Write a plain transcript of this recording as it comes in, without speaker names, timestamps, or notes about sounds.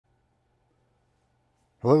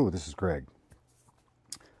Hello, this is Greg.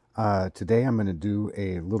 Today I'm going to do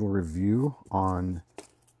a little review on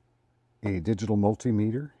a digital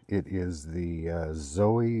multimeter. It is the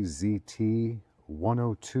ZOYI ZT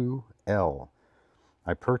 102L.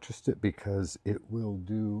 I purchased it because it will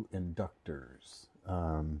do inductors.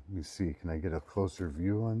 Let me see, can I get a closer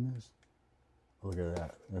view on this? Look at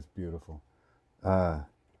that, that's beautiful. The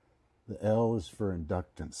L is for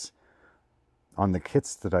inductance. On the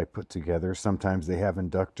kits that I put together, sometimes they have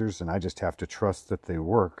inductors and I just have to trust that they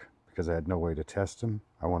work because I had no way to test them.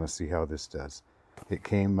 I want to see how this does. It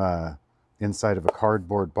came inside of a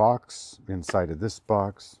cardboard box, inside of this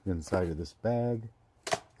box, inside of this bag.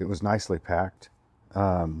 It was nicely packed.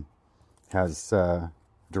 Has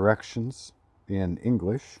directions in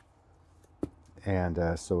English. And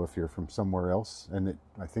so if you're from somewhere else, and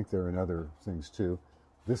I think they're in other things too.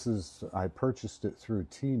 I purchased it through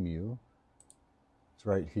Temu. It's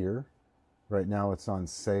right here. Right now it's on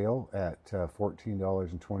sale at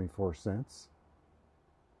 $14.24.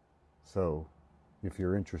 So if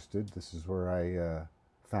you're interested, this is where I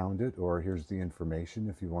found it, or here's the information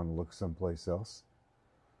if you want to look someplace else.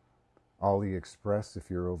 AliExpress, if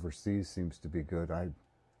you're overseas, seems to be good. I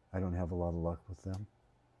don't have a lot of luck with them.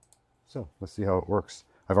 So let's see how it works.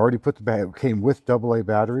 I've already put the bag. It came with AA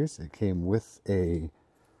batteries. It came with a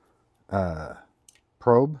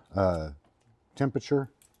probe, temperature.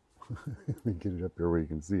 Let me get it up here where you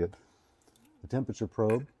can see it. The temperature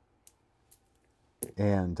probe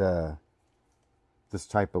and this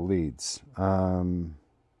type of leads, 10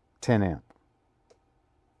 amp.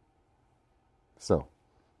 So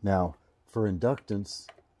now for inductance,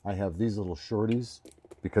 I have these little shorties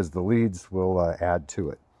because the leads will add to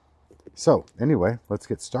it. So anyway, let's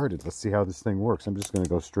get started. Let's see how this thing works. I'm just going to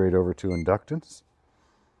go straight over to inductance.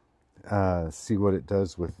 See what it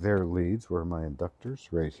does with their leads. Where are my inductors?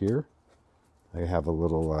 Right here. I have a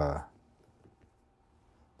little, let's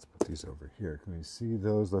put these over here. Can we see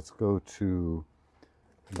those? Let's go to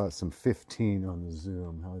about some 15 on the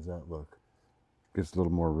zoom. How does that look? Gives a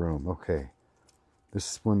little more room. Okay.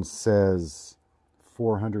 This one says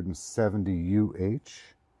 470 UH.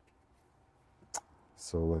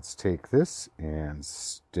 So let's take this and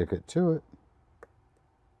stick it to it.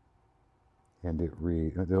 And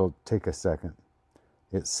it'll take a second.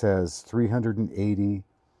 It says 380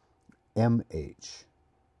 mH.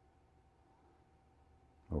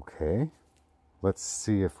 Okay. Let's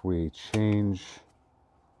see if we change.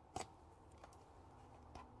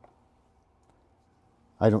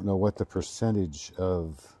 I don't know what the percentage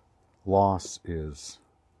of loss is.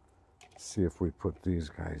 Let's see if we put these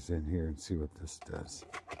guys in here and see what this does.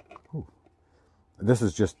 Ooh. This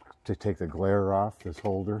is just to take the glare off, this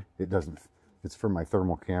holder. It doesn't. It's for my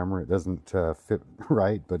thermal camera. It doesn't fit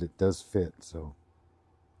right, but it does fit. So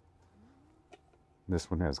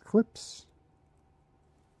this one has clips.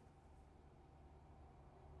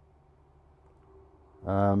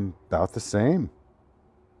 About the same.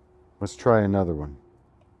 Let's try another one.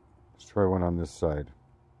 Let's try one on this side.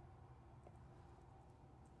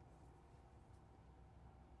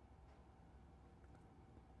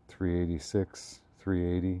 $386,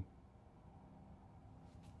 $380.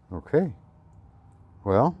 Okay.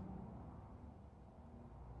 Well,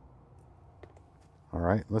 all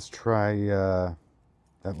right, let's try, that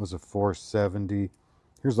was a 470.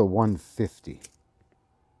 Here's a 150.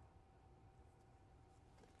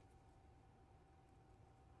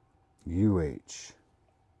 UH.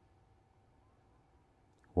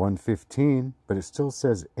 115, but it still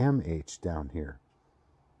says MH down here.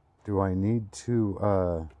 Do I need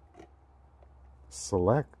to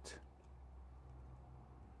select?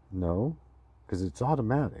 No. Because it's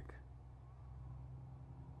automatic.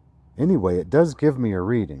 Anyway, it does give me a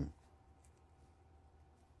reading.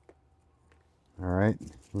 All right,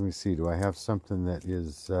 let me see. Do I have something that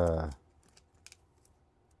is... yeah,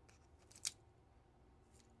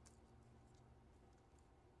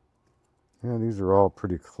 these are all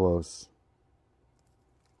pretty close.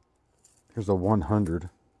 Here's a 100. I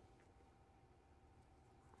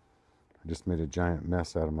just made a giant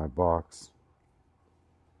mess out of my box.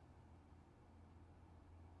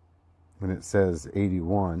 When it says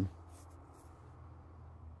 81.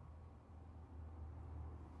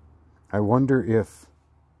 I wonder if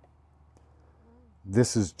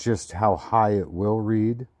this is just how high it will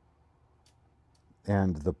read,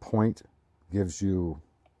 and the point gives you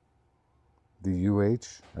the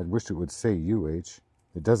UH. I wish it would say UH.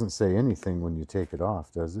 It doesn't say anything when you take it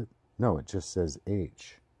off, does it? No, it just says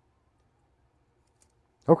H.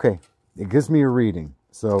 Okay, it gives me a reading.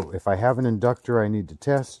 So if I have an inductor I need to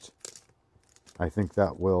test, I think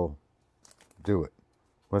that will do it.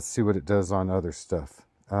 Let's see what it does on other stuff.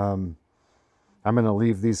 I'm going to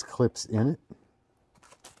leave these clips in it.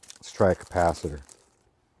 Let's try a capacitor.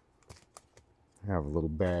 I have a little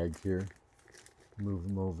bag here. Move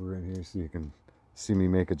them over in here so you can see me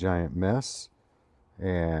make a giant mess.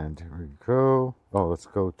 And here we go. Oh, let's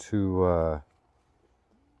go to, let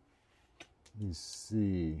me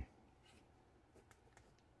see.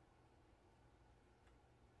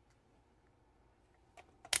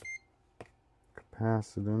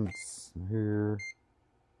 Capacitance here.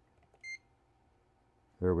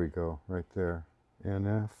 There we go, right there.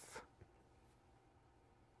 NF.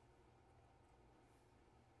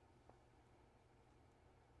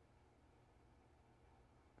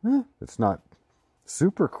 It's not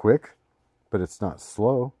super quick, but it's not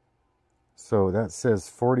slow. So that says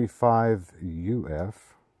 45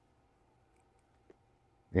 UF,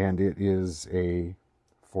 and it is a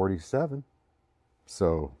 47.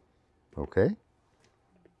 So, okay.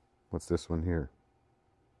 What's this one here?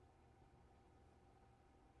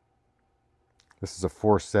 This is a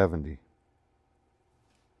 470.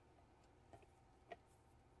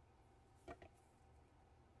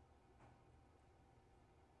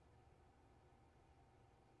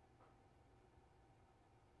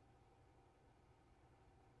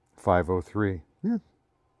 .503. Yeah.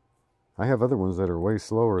 I have other ones that are way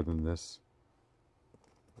slower than this.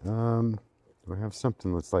 Do I have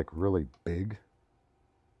something that's like really big?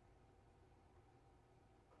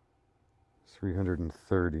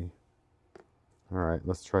 330. All right,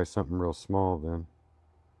 let's try something real small then.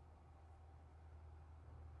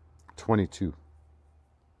 22.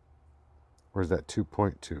 Where's that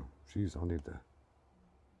 2.2? Jeez, I'll need the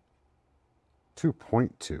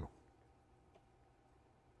 2.2.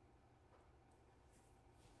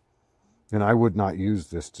 And I would not use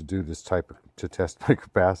this to do this type of, to test my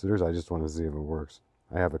capacitors. I just want to see if it works.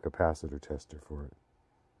 I have a capacitor tester for it.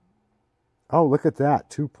 Oh, look at that,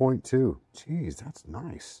 2.2. Jeez, that's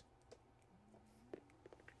nice.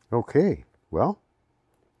 Okay, well,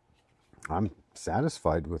 I'm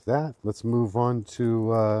satisfied with that. Let's move on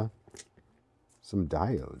to some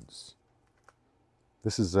diodes.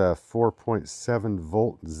 This is a 4.7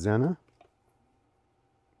 volt Zena.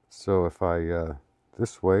 So if I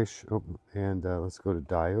this way, and let's go to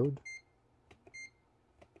diode.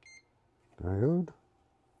 Diode.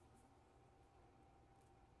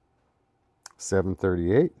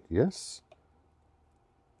 738, yes.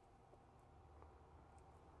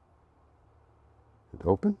 Hit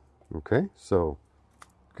open. Okay, so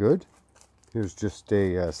good. Here's just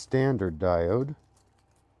a standard diode.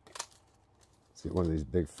 Let's get one of these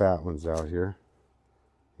big fat ones out here.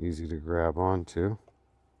 Easy to grab onto.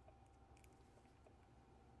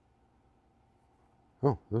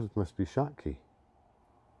 Oh, those must be Schottky,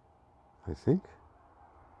 I think.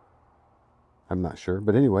 I'm not sure,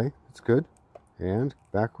 but anyway, it's good. And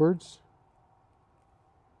backwards.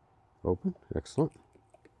 Open. Excellent.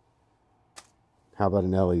 How about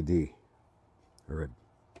an LED? Or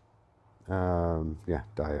a, yeah,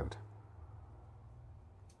 diode.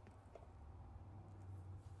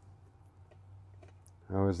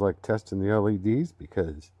 I always like testing the LEDs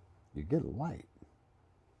because you get a light.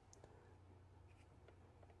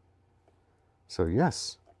 So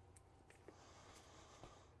yes.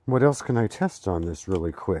 What else can I test on this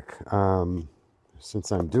really quick?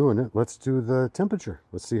 Since I'm doing it, let's do the temperature.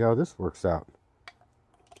 Let's see how this works out.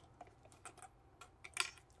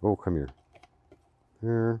 Oh, come here.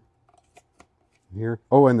 Here. Here.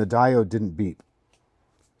 Oh, and the diode didn't beep.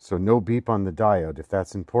 So no beep on the diode. If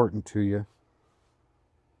that's important to you,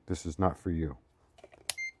 this is not for you.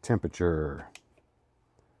 Temperature.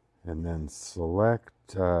 And then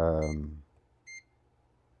select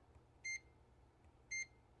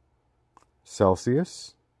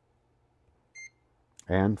Celsius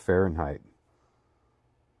and Fahrenheit.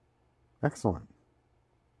 Excellent.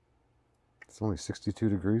 It's only 62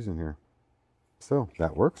 degrees in here. So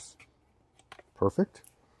that works. Perfect.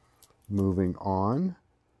 Moving on.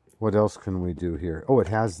 What else can we do here? Oh, it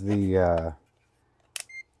has the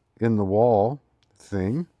in the wall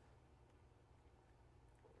thing.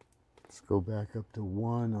 Let's go back up to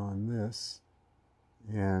 1 on this.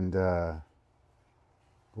 And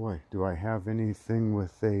boy, do I have anything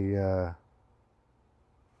with a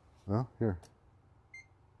well, here.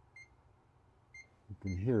 You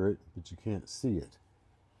can hear it, but you can't see it.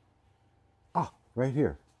 Ah, right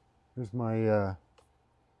here. Here's my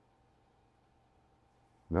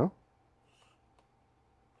no?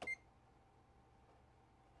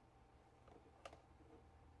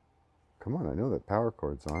 Come on, I know that power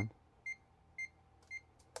cord's on.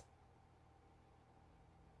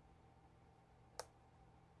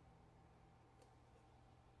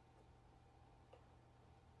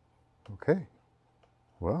 Okay,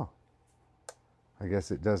 well, I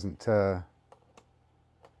guess it doesn't,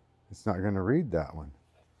 it's not going to read that one.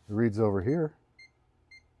 It reads over here,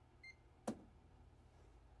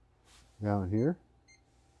 down here.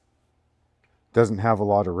 Doesn't have a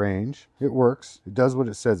lot of range. It works. It does what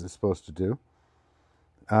it says it's supposed to do.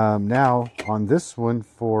 Now, on this one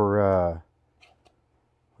for,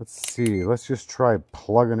 let's see, let's just try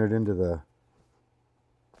plugging it into the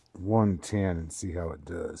 110 and see how it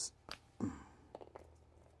does. Make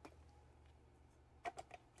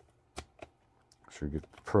sure you get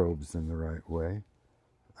the probes in the right way.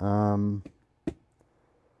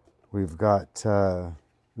 We've got,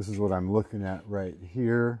 this is what I'm looking at right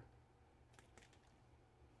here.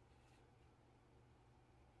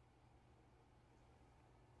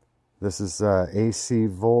 This is AC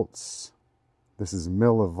volts. This is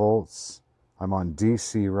millivolts. I'm on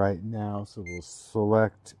DC right now, so we'll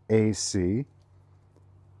select AC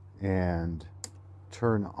and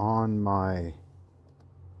turn on my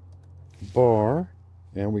bar,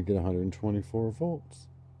 and we get 124 volts.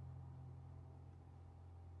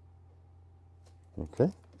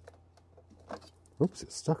 Okay. Oops,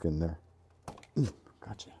 it's stuck in there.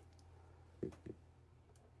 Gotcha.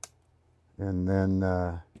 And then,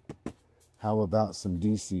 how about some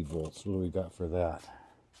DC volts? What do we got for that?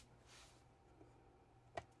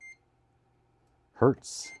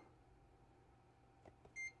 Hertz.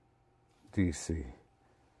 DC.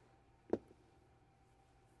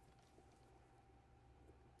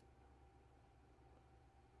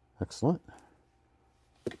 Excellent.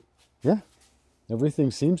 Yeah,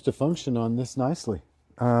 everything seems to function on this nicely.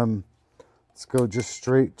 Let's go just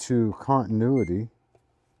straight to continuity.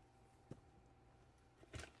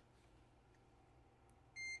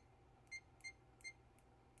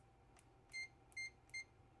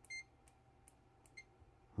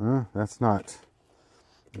 That's not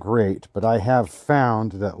great, but I have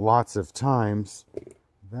found that lots of times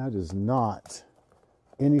that is not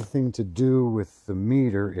anything to do with the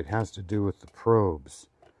meter. It has to do with the probes.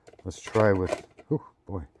 Let's try with, oh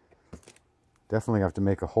boy, definitely have to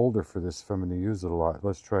make a holder for this if I'm going to use it a lot.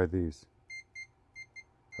 Let's try these.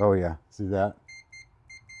 Oh yeah, see that?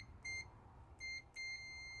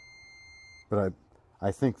 But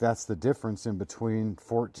I think that's the difference in between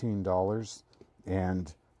 $14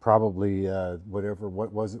 and probably whatever,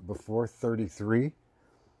 what was it before, 33?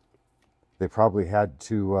 They probably had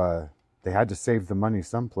to save the money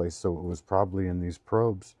someplace, so it was probably in these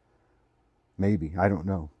probes. Maybe, I don't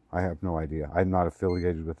know. I have no idea. I'm not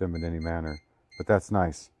affiliated with them in any manner, but that's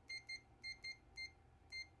nice.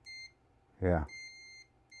 Yeah.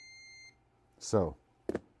 So,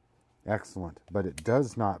 excellent, but it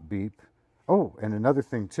does not beep. Oh, and another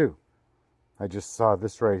thing too. I just saw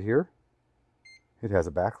this right here. It has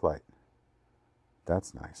a backlight.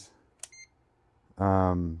 That's nice.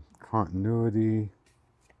 Continuity.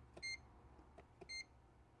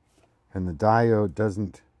 And the diode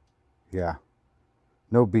doesn't, yeah,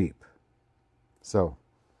 no beep. So,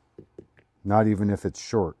 not even if it's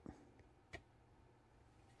short.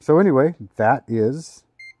 So anyway, that is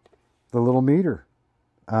the little meter.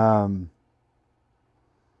 I'm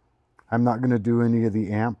not going to do any of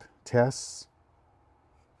the amp tests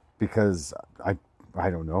because I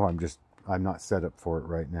don't know. I'm not set up for it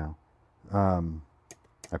right now.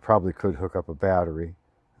 I probably could hook up a battery.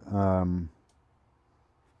 I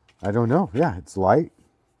don't know. Yeah, it's light.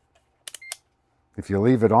 If you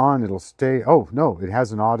leave it on, it'll stay. Oh, no, it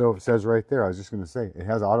has an auto. It says right there. I was just going to say, it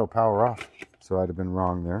has auto power off. So I'd have been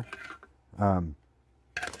wrong there.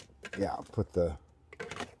 Yeah, I'll put the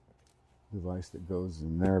device that goes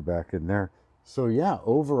in there back in there. So yeah,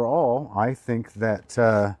 overall, I think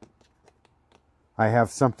that I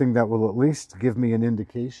have something that will at least give me an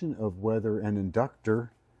indication of whether an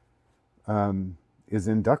inductor is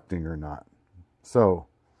inducting or not. So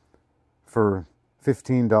for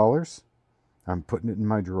 $15, I'm putting it in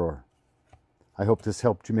my drawer. I hope this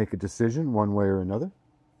helped you make a decision one way or another.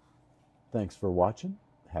 Thanks for watching.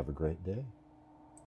 Have a great day.